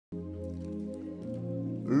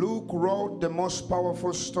Luke wrote the most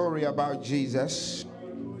powerful story about Jesus.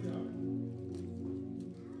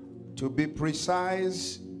 To be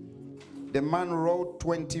precise, the man wrote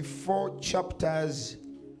 24 chapters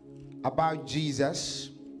about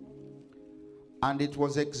Jesus, and it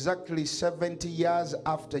was exactly 70 years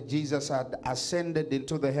after Jesus had ascended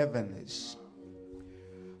into the heavens.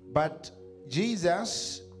 But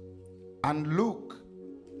Jesus and Luke,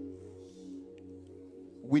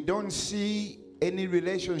 we don't see any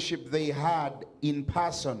relationship they had in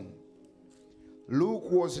person. Luke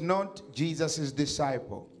was not Jesus'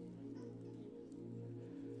 disciple.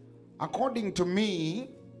 According to me,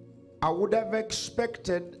 I would have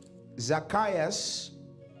expected Zacchaeus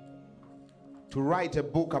to write a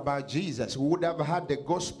book about Jesus. We would have had the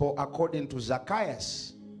gospel according to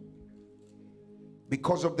Zacchaeus,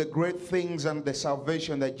 because of the great things and the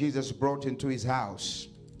salvation that Jesus brought into his house.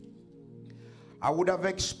 I would have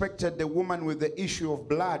expected the woman with the issue of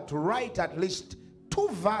blood to write at least 2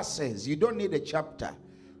 verses. You don't need a chapter.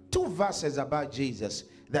 2 verses about Jesus.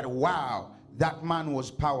 That, wow, that man was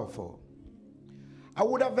powerful. I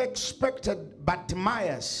would have expected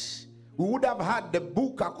Bartimaeus. We would have had the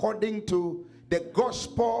book according to the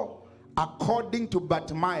gospel according to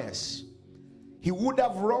Bartimaeus. He would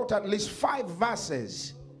have wrote at least 5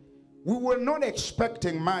 verses. We were not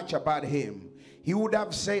expecting much about him. He would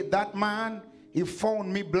have said, that man, he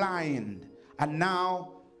found me blind, and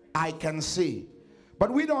now I can see. But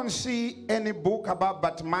we don't see any book about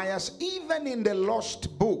Bartimaeus. Even in the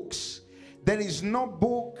lost books, there is no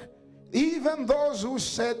book. Even those who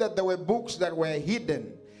said that there were books that were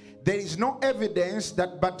hidden, there is no evidence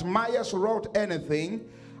that Bartimaeus wrote anything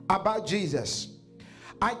about Jesus.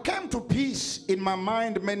 I came to peace in my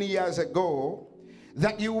mind many years ago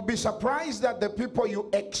that you will be surprised that the people you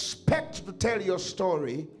expect to tell your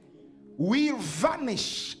story will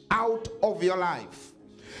vanish out of your life.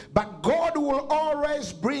 But God will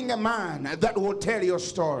always bring a man that will tell your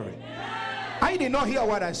story. I did not hear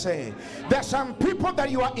what I said. There's some people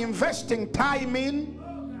that you are investing time in,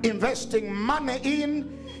 investing money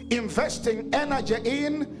in, investing energy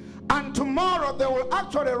in, and tomorrow they will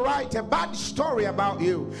actually write a bad story about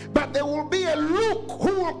you. But there will be a Luke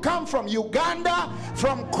who will come from Uganda,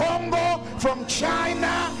 from Congo, from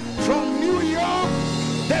China, from New York.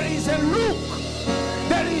 There is a Luke.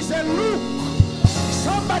 There is a Luke.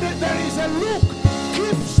 Somebody, there is a Luke.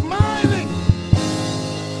 Keep smiling.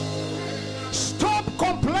 Stop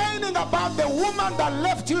complaining about the woman that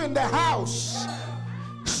left you in the house.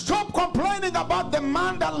 Stop complaining about the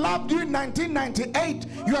man that loved you in 1998.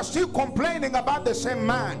 You are still complaining about the same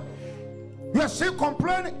man. You are still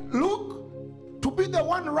complaining. Look, to be the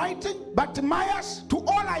one writing, Bartimaeus, to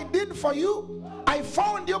all I did for you, I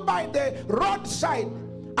found you by the roadside.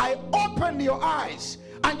 I opened your eyes,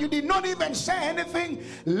 and you did not even say anything.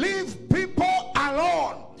 Leave people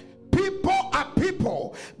alone. People are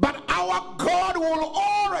people, but our God will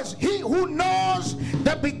always, he who knows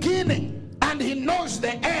the beginning and he knows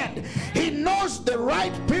the end, he knows the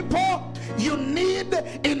right people you need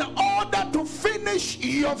in order to finish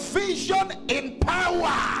your vision in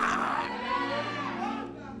power.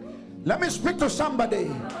 Let me speak to somebody.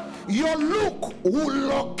 Your Luke will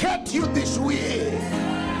locate you this way.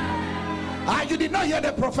 You did not hear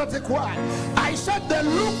the prophetic word. I said the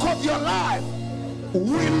Luke of your life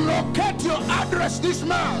will locate your address this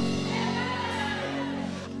month.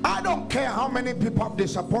 I don't care how many people have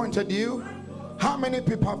disappointed you, how many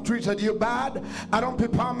people have treated you bad. I don't care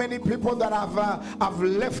how many people that have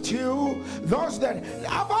left you. Those that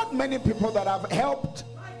I've had many people that I've helped,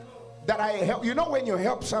 that I help. You know, when you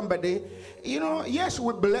help somebody, you know, yes,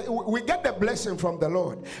 we get the blessing from the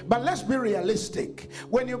Lord, but let's be realistic.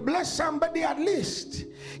 When you bless somebody, at least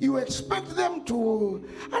you expect them to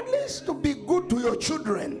at least to be good to your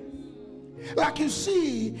children. Like you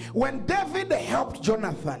see, when David helped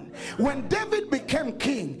Jonathan, when David became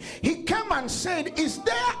king, he came and said, is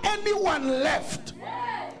there anyone left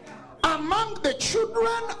among the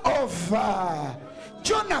children of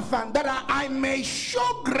Jonathan that I may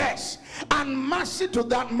show grace and mercy to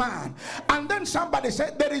that man? And then somebody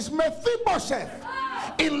said, there is Mephibosheth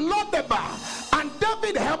in Lodebar, and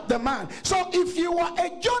David helped the man. So if you are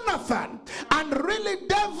a Jonathan and really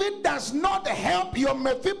David does not help your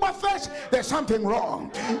Mephibosheth, there's something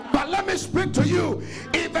wrong. But let me speak to you.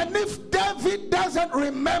 Even if David doesn't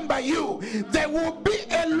remember you, there will be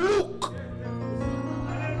a Luke.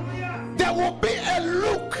 There will be a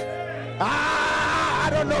Luke. I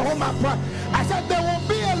don't know who my part. I said there will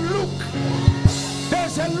be a Luke.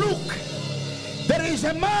 There's a Luke. There is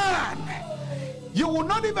a man. You will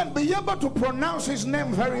not even be able to pronounce his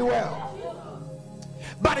name very well,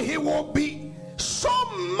 but he will be so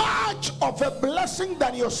much of a blessing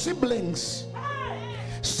than your siblings.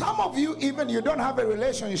 Some of you, even you don't have a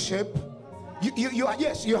relationship.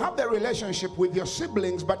 Yes, you have the relationship with your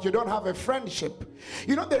siblings, but you don't have a friendship.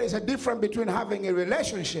 You know, there is a difference between having a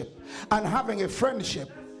relationship and having a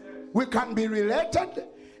friendship. We can be related.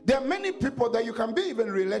 There are many people that you can be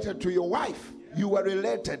even related to your wife. You are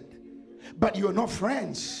related, but you're not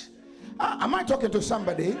friends. Am I talking to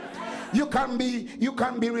somebody? You can be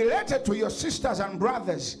related to your sisters and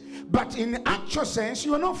brothers, but in actual sense,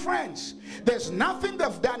 you are not friends. There's nothing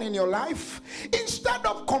they've done in your life. Instead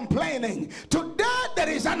of complaining, today there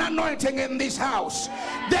is an anointing in this house.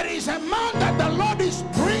 There is a man that the Lord is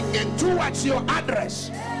bringing towards your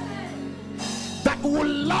address that will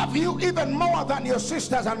love you even more than your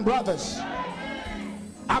sisters and brothers.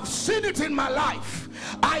 I've seen it in my life.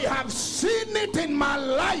 I have seen it in my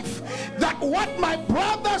life that what my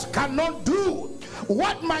brothers cannot do,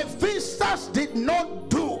 what my sisters did not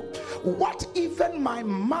do, what even my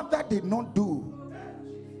mother did not do,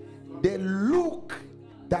 the look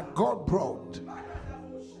that God brought.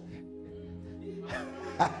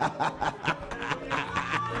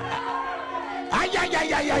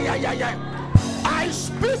 I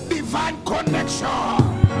speak divine connection.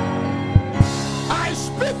 I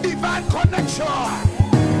speak divine connection.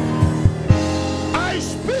 I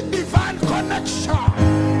speak divine connection.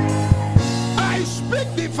 I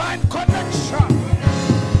speak divine connection.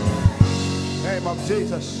 Name of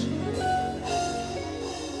Jesus.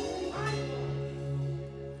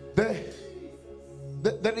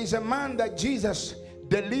 There is a man that Jesus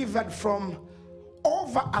delivered from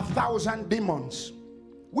over 1,000 demons.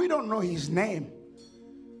 We don't know his name.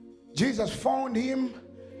 Jesus found him.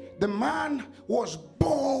 The man was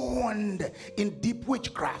born in deep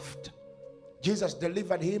witchcraft. Jesus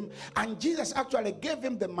delivered him, and Jesus actually gave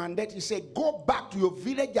him the mandate. He said, go back to your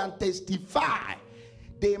village and testify.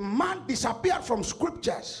 The man disappeared from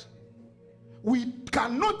scriptures. We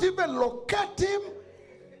cannot even locate him.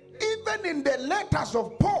 Even in the letters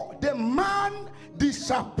of Paul, the man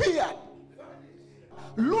disappeared.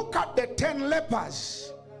 Look at the 10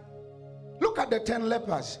 lepers. Look at the 10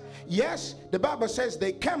 lepers. Yes, the Bible says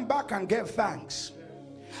they came back and gave thanks.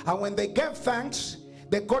 And when they gave thanks,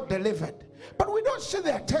 they got delivered. But we don't see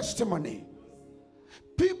their testimony.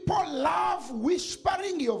 People love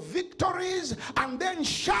whispering your victories and then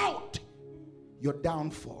shout your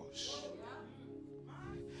downfalls.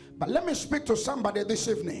 But let me speak to somebody this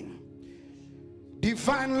evening.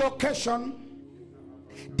 Divine location,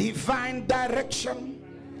 divine direction,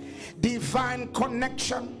 divine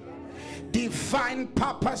connection, divine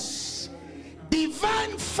purpose,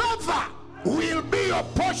 divine favor will be your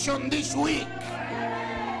portion this week.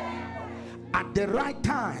 At the right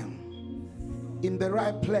time, in the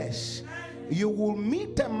right place, you will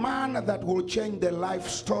meet a man that will change the life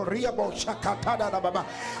story. You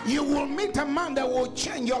will meet a man that will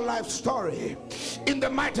change your life story. In the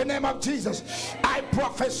mighty name of Jesus, I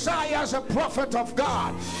prophesy as a prophet of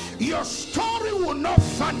God, your story will not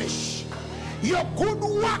vanish. Your good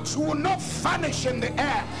works will not vanish in the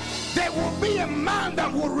air. There will be a man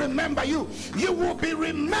that will remember you. You will be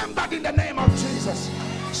remembered in the name of Jesus.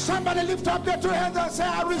 Somebody lift up your two hands and say,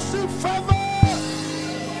 I receive favor.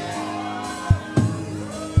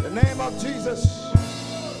 In the name of Jesus.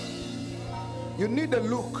 You need a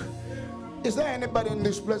look. Is there anybody in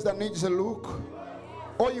this place that needs a look?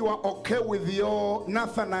 Or you are okay with your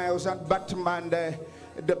Nathaniels and Batman, the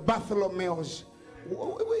Bartholomews?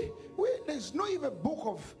 There's no even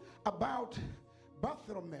book about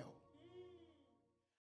Bartholomew.